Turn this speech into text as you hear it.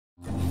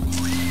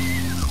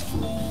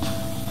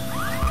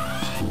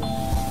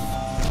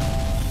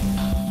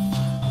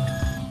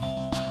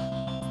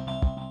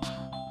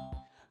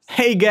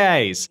Hey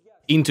guys!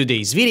 In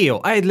today's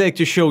video I'd like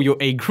to show you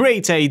a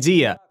great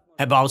idea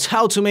about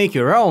how to make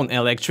your own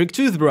electric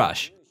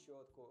toothbrush.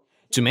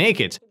 To make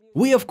it,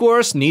 we of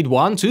course need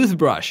one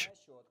toothbrush,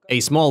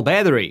 a small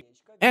battery,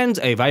 and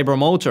a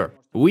vibromotor,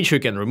 which you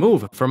can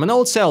remove from an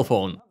old cell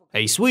phone,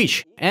 a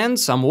switch, and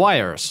some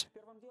wires.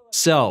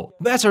 So,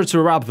 better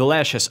to rub the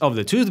lashes of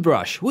the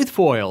toothbrush with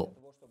foil,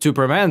 to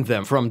prevent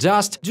them from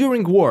dust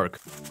during work.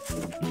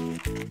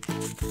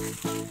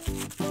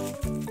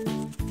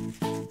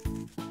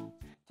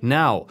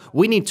 Now,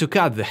 we need to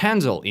cut the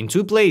handle in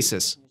two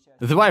places.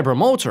 The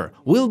vibromotor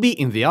will be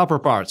in the upper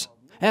part,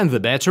 and the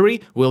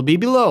battery will be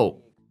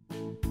below.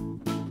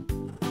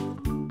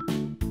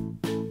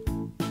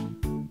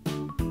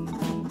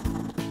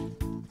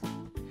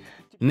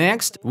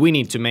 Next, we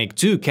need to make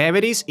two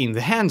cavities in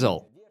the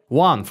handle,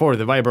 one for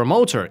the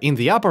vibromotor in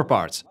the upper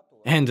part,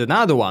 and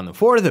another one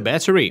for the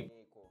battery.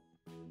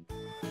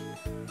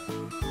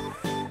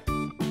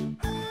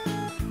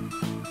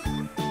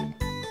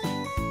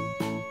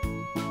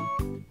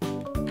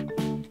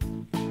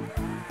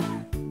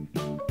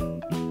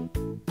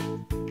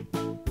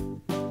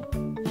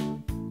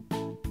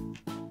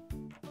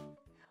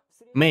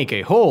 Make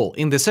a hole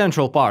in the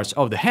central parts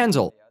of the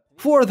handle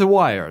for the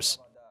wires.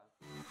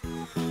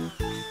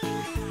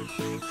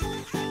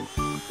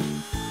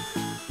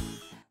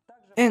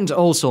 And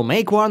also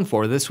make one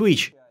for the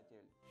switch.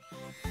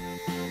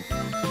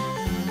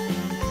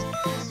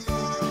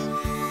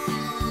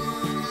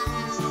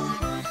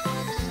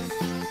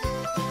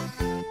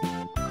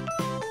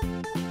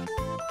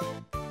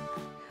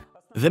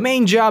 The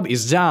main job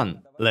is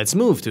done. Let's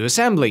move to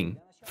assembling.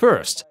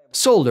 First,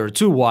 solder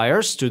two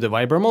wires to the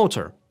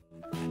vibromotor.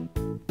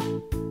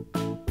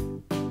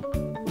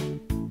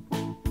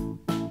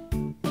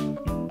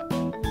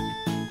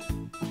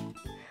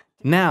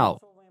 Now,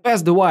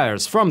 pass the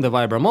wires from the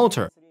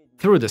vibromotor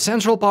through the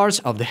central parts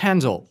of the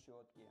handle.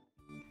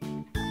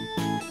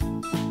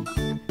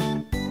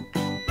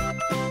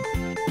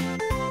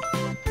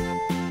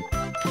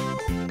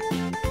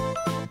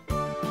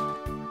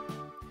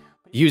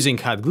 Using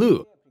hot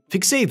glue,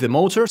 fixate the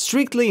motor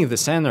strictly in the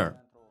center.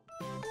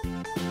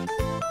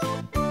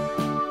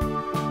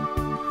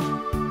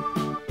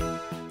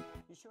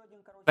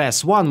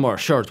 Pass one more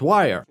short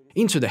wire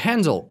into the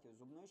handle.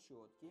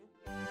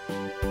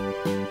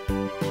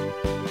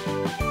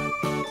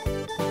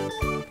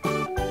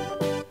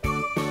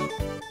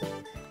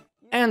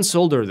 And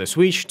solder the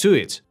switch to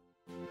it.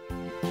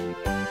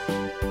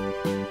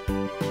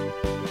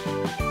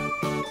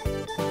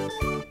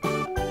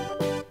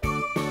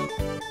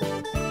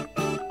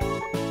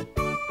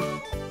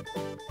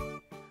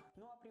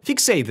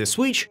 Fixate the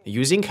switch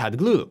using hot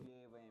glue.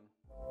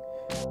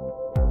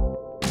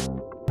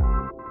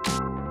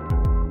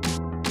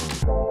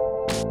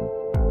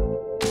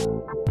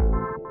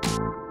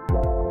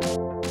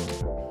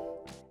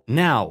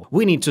 Now,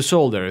 we need to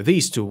solder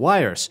these two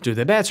wires to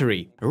the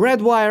battery.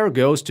 Red wire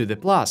goes to the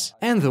plus,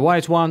 and the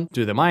white one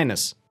to the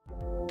minus.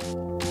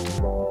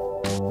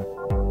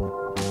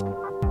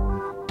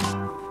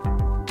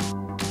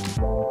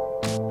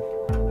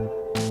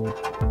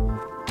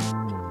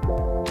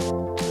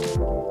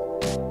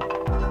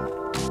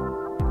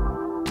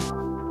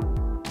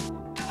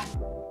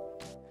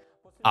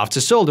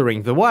 After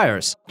soldering the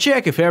wires,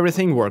 check if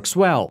everything works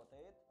well.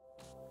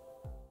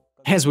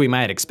 As we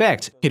might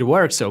expect, it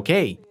works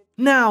okay.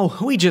 Now,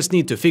 we just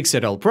need to fix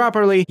it all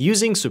properly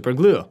using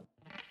superglue.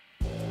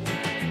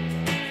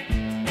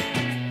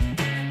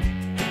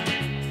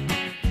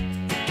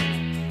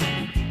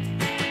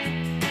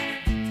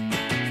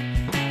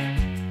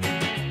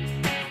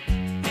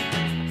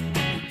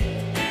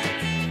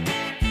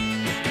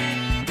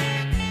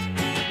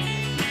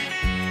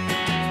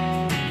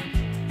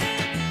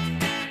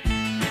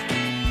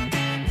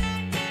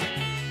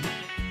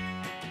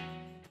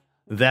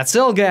 That's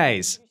all,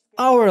 guys!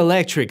 Our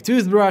electric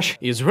toothbrush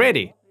is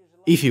ready.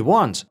 If you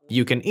want,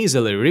 you can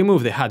easily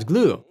remove the hot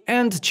glue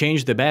and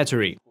change the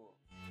battery.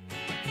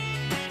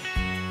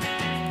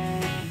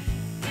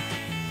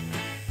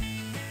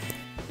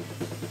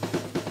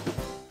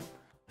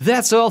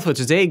 That's all for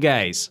today,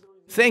 guys.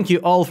 Thank you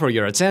all for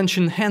your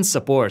attention and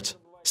support.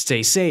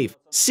 Stay safe.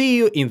 See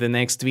you in the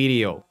next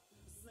video.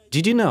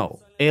 Did you know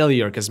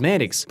Allier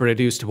Cosmetics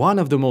produced one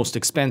of the most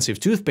expensive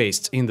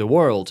toothpastes in the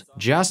world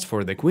just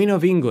for the Queen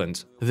of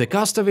England? The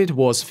cost of it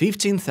was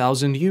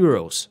 15,000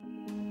 euros.